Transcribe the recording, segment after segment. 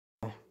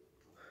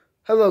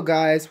Hello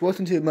guys,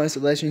 welcome to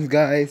Legends,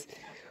 guys.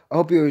 I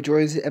hope you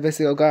enjoyed this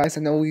episode, guys. I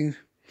know we're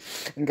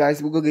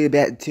gonna get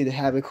back to the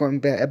habit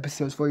recording bad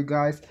episodes for you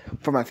guys,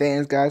 for my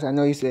fans, guys. I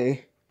know you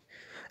say,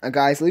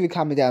 guys, leave a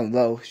comment down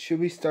below. Should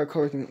we start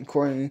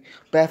recording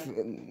back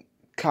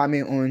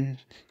comment on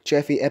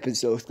Jeffy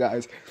episodes,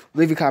 guys?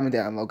 Leave a comment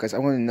down below, guys. I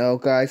want to know,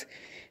 guys.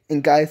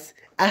 And guys,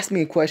 ask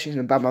me a question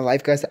about my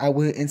life, guys. I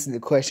will answer the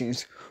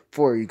questions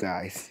for you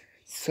guys.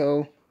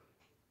 So.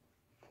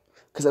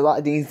 Cause a lot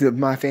of things of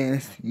my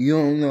fans, you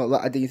don't know a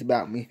lot of things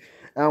about me.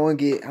 I want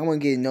to get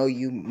to know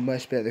you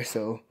much better.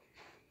 So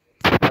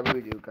I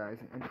really do, guys.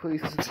 And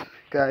please,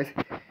 guys,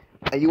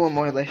 you want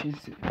more elections,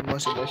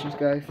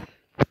 guys?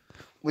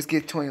 Let's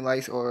get 20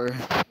 likes or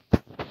a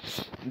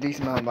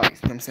decent amount of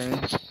likes. You know what I'm saying,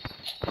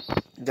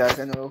 guys?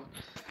 I know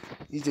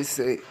you just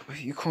say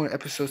you calling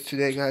episodes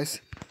today,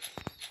 guys.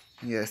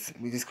 Yes,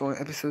 we just going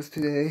episodes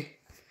today.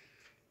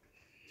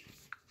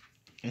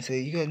 And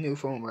say you got a new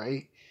phone,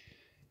 right?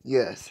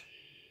 Yes.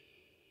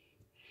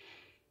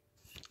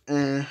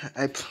 And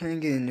I plan on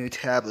getting new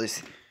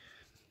tablets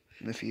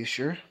in the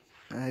future.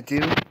 I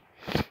do.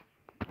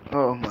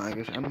 Oh my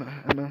gosh, I'm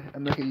not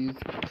gonna use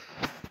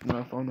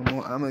my phone no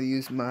more. I'm gonna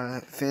use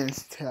my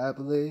fan's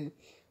tablet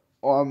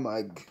or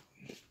my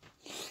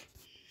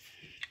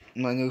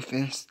new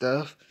fan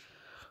stuff.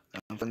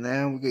 For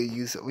now, we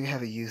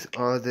have to use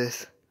all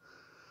this.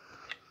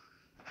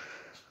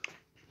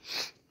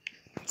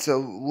 So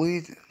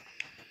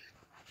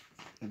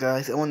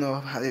guys, I wanna know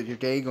how your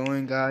day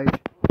going, guys.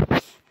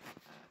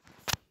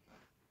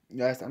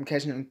 Guys, I'm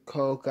catching a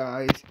cold,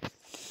 guys.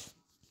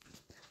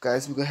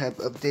 Guys, we're gonna have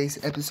updates,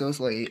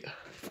 episodes late.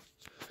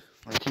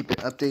 I'm keeping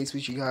updates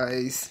with you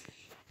guys.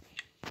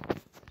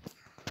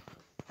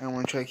 I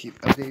want to try to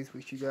keep updates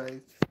with you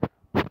guys.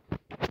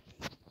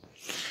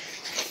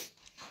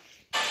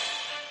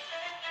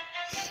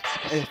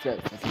 It's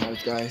got something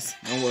else, guys.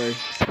 Don't worry.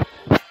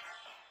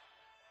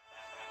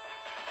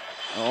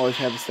 I always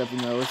have a stuffy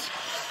nose.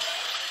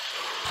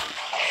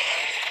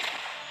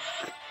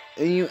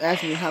 And you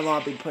asked me how long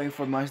I've been playing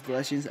for Monster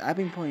Legends. I've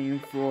been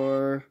playing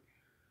for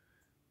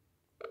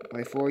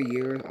like 4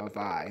 years or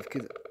 5.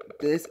 Because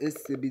this is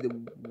to be the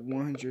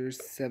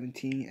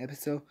 117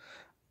 episode.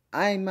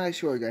 I'm not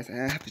sure, guys. I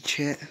have to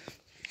check.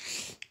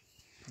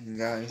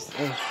 Guys.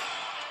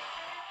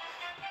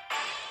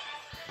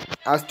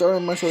 I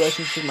started Monster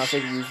Legends with my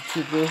favorite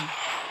YouTuber.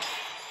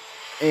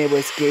 And it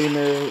was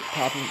Gamer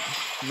Poppin'.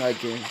 Not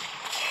game.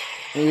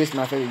 He was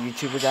my favorite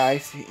YouTuber,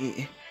 guys.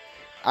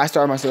 I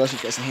started my selection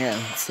because of him,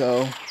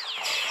 so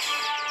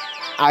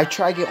I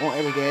try to get on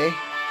every day.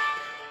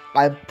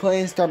 I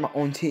plan to start my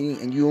own team,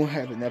 and you don't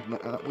have enough.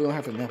 We don't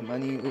have enough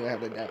money. We don't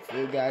have enough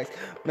food, guys.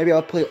 Maybe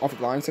I'll play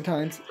offline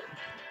sometimes.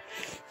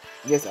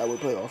 Yes, I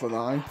would play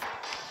offline.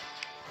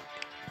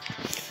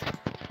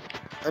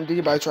 I'm thinking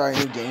about trying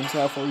new games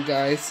out for you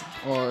guys,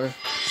 or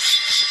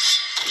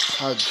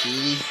Call of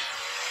Duty,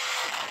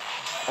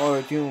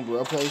 or doing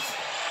roleplays.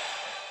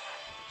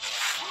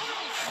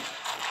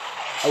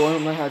 I want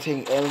to learn how to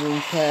take an editing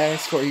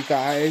class for you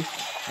guys.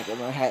 I can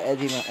learn how to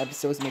edit my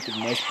episodes, make it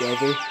much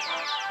better.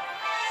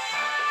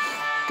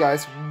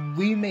 Guys,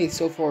 we made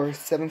so far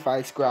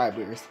 75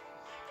 subscribers.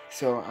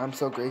 So I'm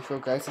so grateful,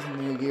 guys. It's a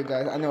new year,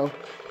 guys. I know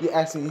you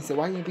asked me, you said,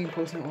 why you be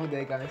posting all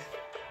day, guys?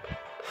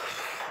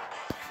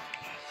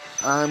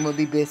 I'm gonna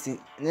be busy.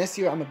 Next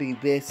year I'm gonna be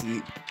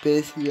busy.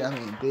 Busy,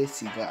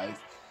 guys.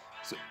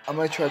 So I'm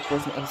gonna try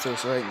posting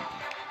episodes right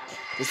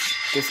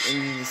this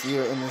ending this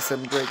year in the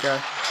 7th grade,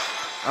 guys.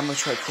 I'm gonna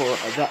try to pull a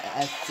lot of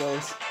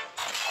episodes.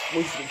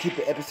 We should keep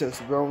the episodes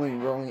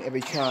rolling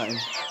every time,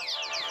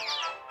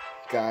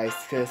 guys.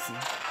 Cause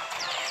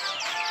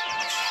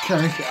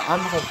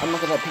I'm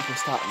not gonna let people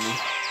stop me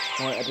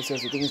on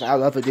episodes. The things I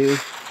love to do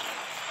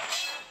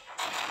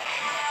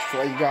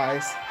for you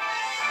guys.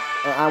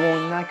 And I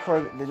will not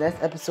record. The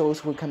next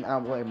episodes will come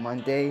out like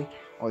Monday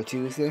or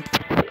Tuesday.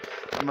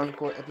 I'm gonna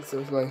record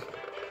episodes like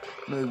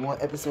maybe one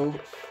episode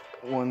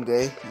one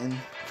day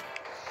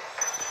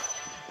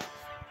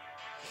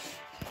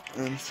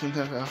and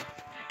sometimes I'll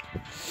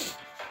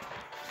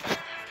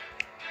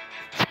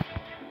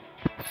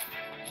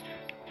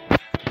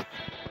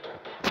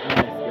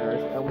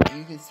guys, I want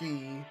you to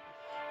see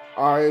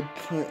our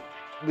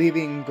we've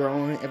been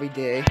growing every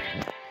day.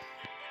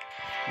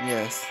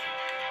 Yes,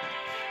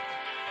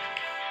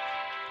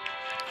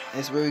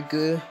 it's really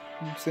good. You know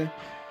what I'm saying?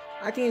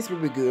 I think it's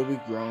really good.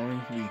 We're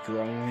growing.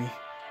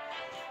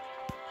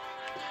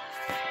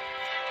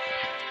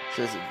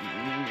 So it's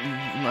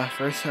my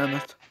first time.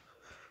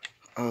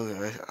 Oh,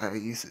 guys, I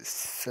used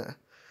to.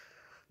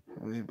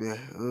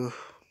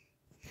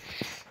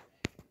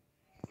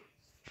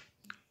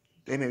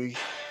 They maybe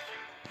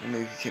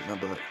kick my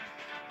butt.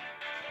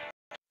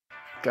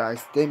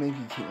 Guys, they maybe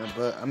kick my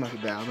butt. I'm not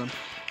gonna battle them.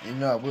 And you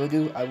know what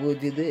I will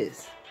do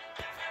this.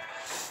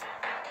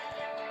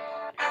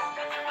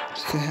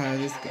 See how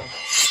this goes.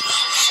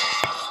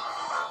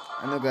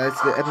 I know, guys,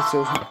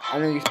 I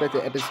know you expect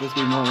the episodes to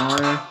be more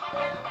longer.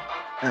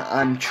 And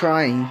I'm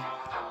trying.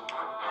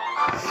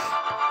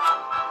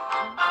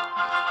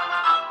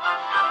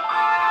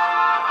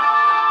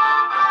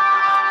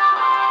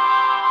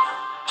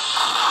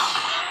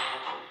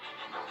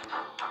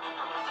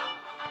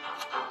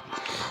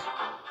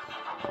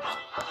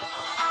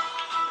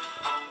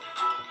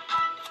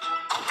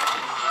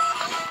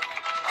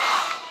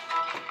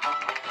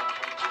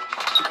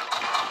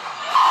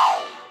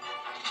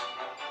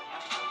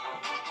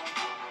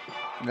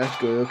 That's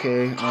good.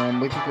 Okay.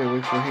 Wait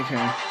for his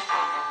turn.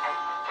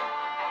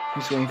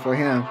 Just waiting for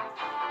him.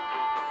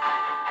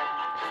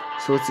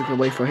 So let's just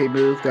wait for his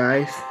move,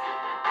 guys.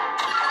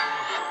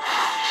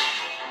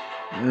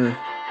 Okay.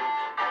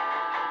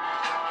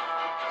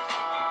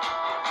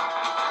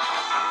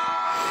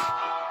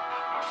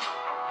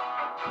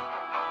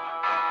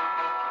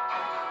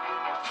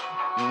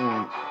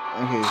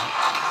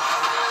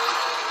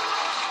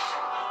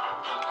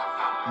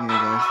 Yeah,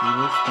 guys, see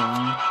what's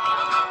done.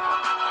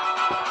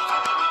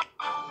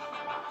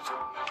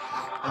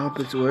 I hope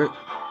it's work.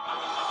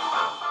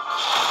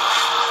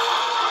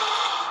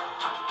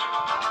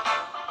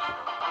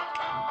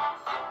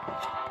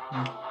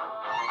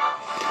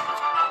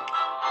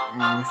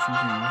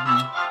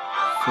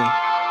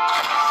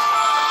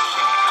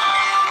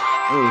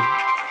 Oh.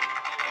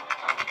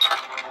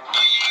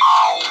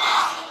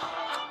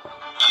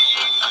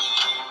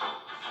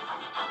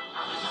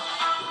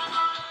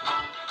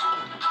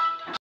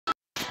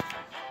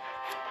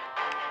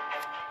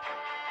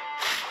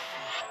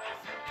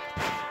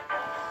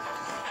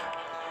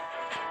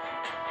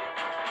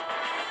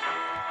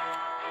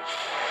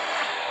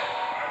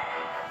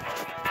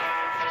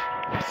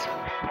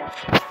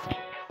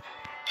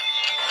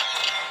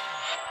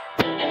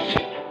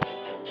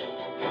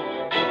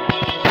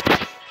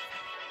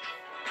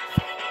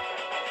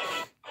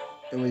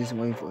 And we're just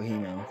waiting for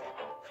him now.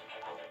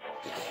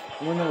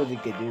 I wonder what he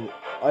could do.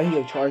 Are he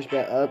gonna charge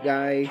that up,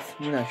 guys?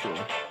 I'm not sure.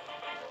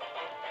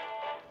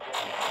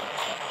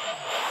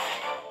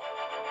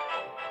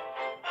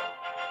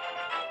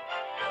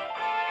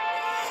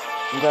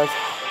 And guys,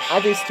 I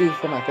just do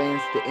for my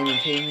fans to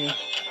entertain me.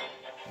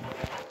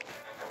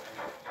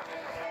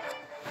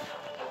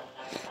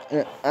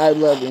 And I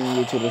love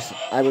any YouTubers.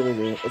 I really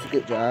do. It's a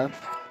good job.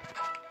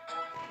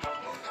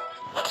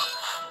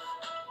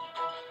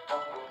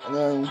 And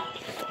then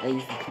I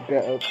used to keep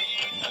that up.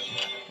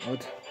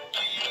 What?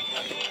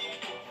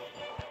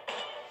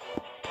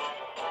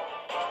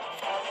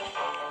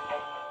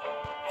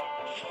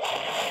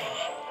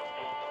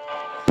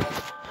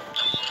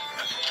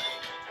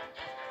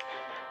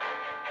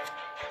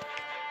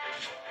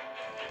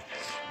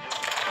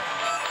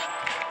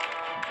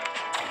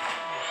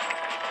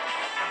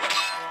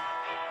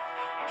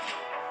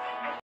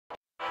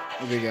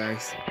 Okay,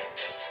 guys.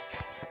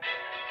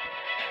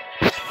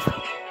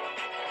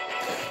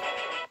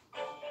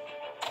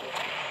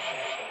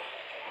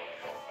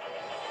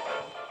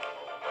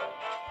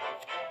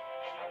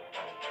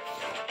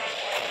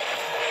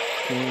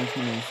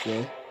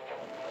 Teammates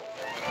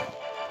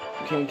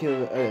can't kill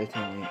the other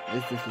teammate.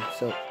 This is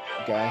so,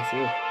 guys.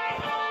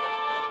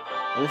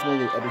 Let's make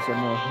this episode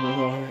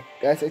more.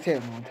 Guys, I take a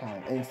long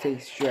time and stay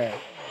straight.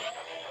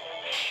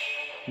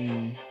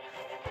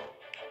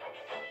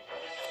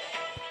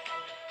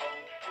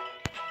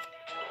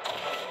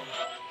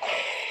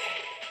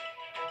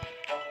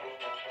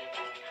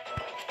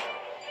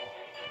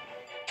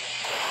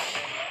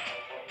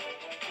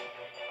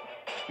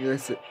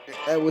 Yes,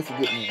 that was a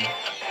good one.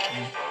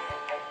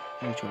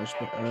 Let me charge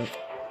that up.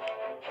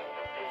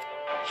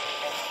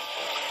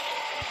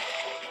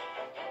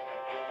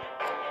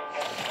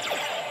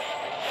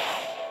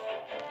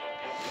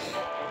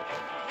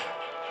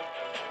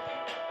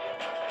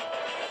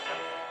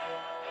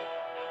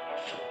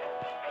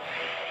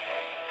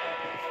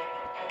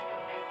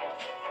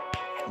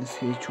 Let's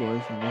hit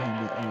choice and let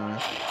him get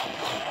alive.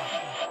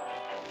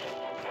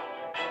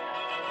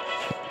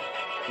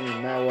 It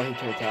doesn't matter what he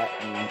can attack,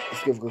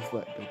 let's give a good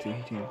foot, but to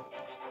hit him.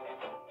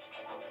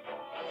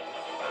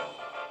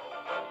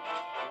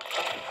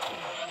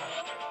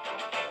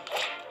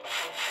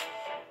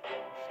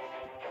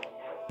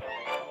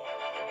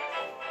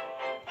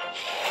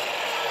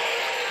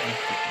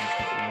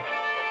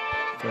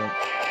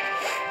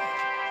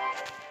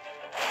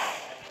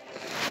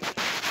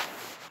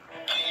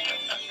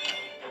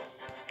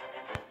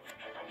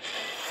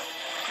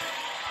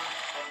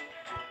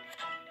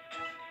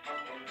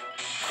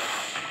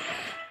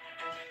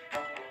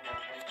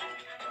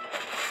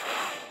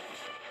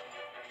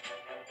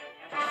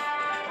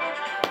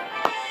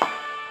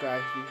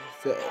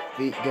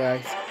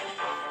 Guys,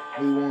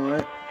 we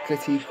won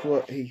because he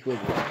quit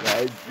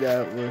guys.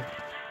 That was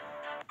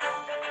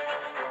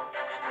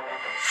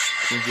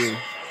good.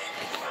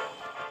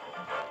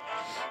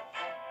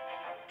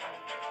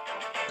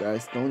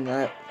 Guys, don't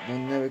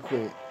never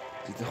quit.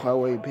 It's the hard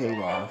way to pay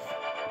off.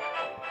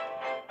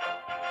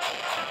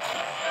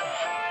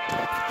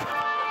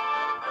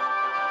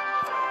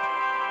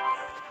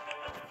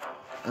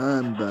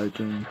 I'm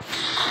bugging.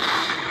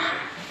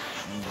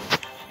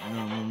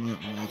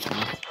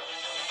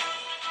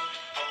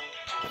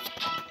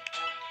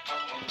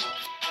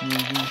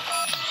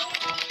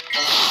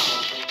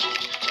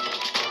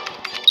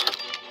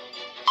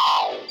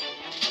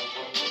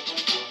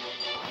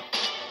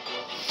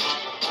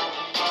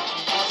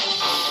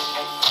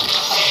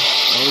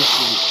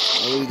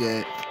 Oh, we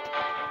did.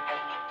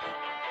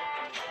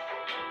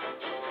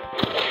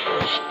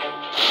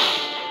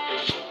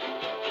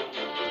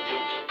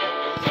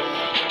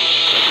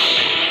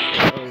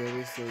 Oh yeah,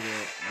 we still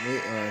got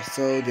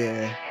So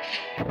there.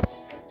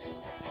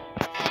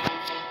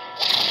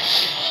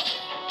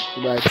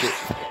 Goodbye,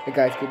 hey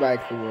guys. Goodbye,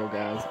 cool world,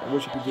 guys. I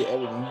wish I could get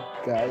everything,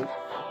 guys.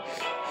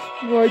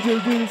 Why'd you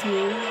do this,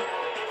 man?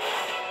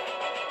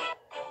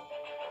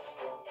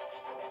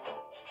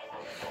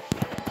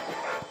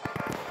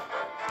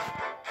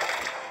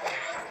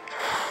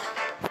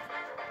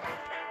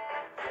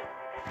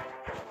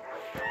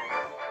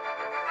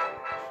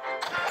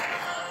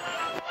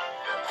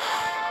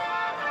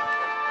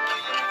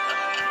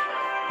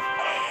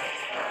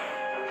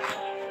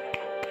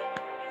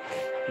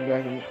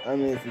 I'm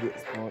in to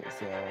this point,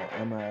 so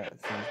I'm at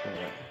some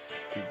point.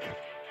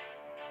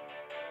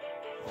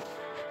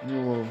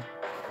 No.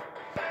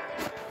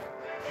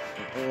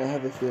 I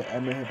have it sit.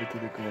 I'm gonna have it to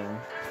the ground.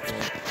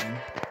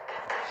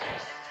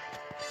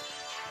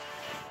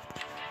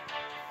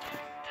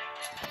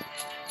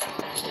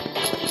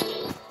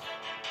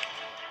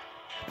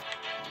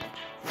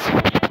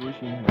 We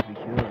shouldn't have to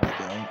kill us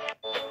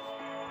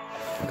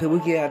though. Okay, we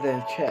can have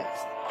the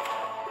chest.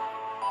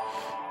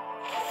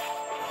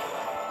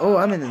 Oh,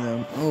 I'm in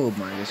them. Oh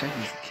my gosh, I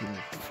can just kill it.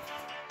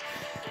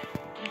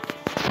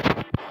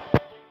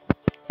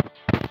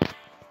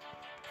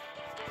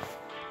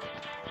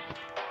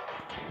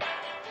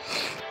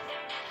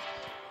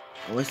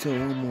 Let's do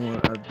one more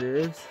of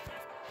this.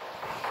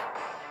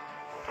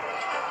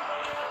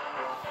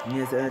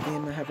 Yes, I think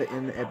I'm gonna have to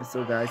end the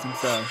episode, guys. I'm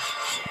sorry.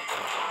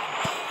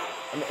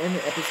 I'm gonna end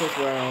the episode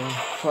around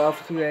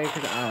 12 today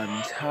because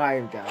I'm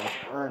tired, guys.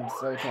 I'm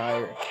so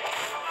tired.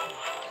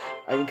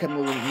 I've been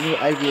coming with new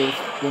ideas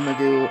what I'm gonna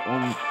do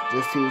on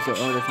this Tuesday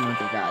or this month,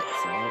 guys.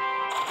 So.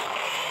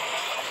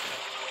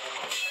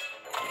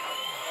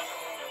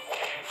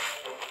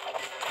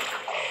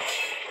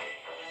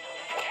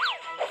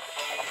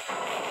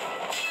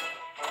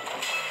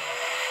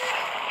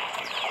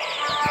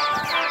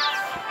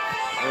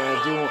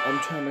 I'm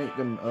trying to make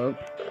them up.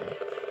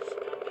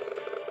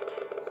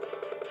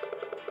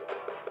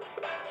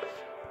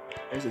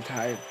 This is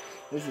tired.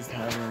 This is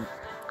tiring.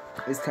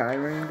 It's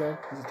tiring though.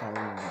 This is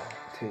tiring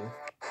too.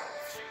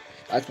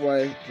 That's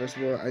why, first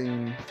of all,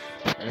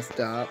 I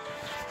stopped.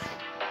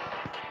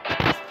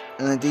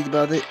 And I think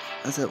about it.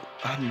 I said,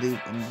 I'm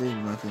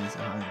leaving my feelings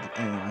behind.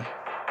 Anyway,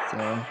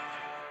 so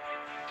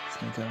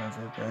sometimes I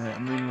feel bad.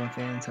 I'm leaving my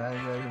feelings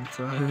behind, guys. I'm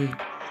sorry.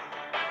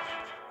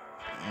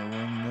 It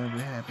will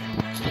never happen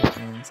with my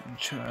fans. I'm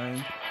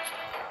trying.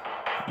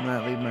 I'm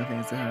not leaving my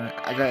fans behind.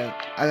 I got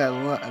a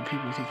lot of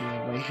people taking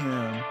away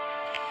him.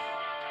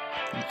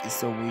 It's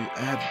so weird. I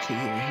have to take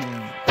care of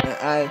him.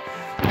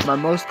 And my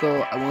most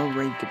goal, I want to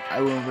rank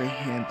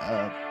him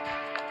up.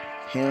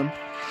 Him.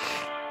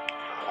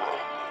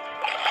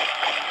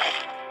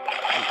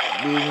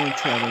 We want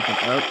to try to rank him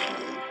up.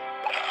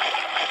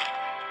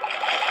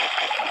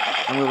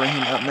 I'm gonna rank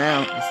him up now.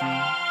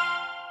 Listen.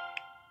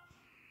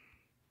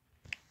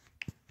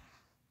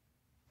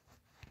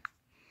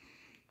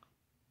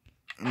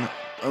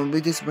 We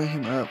just bring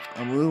him up.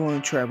 We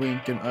want to try bring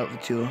him up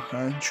to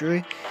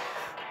 100.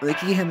 Like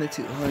get him to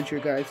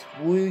 200, guys.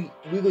 We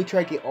gonna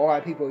try to get all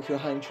our people to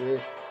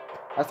 100.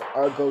 That's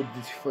our goal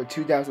for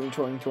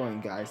 2020,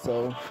 guys.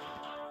 So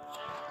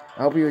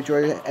I hope you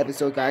enjoyed the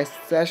episode, guys.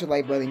 Smash the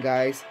like button,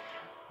 guys.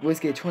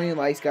 Let's get 20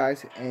 likes,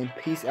 guys, and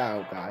peace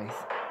out, guys.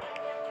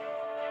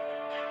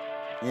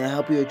 And I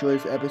hope you enjoyed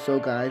this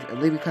episode, guys.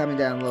 And leave a comment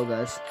down below,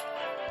 guys.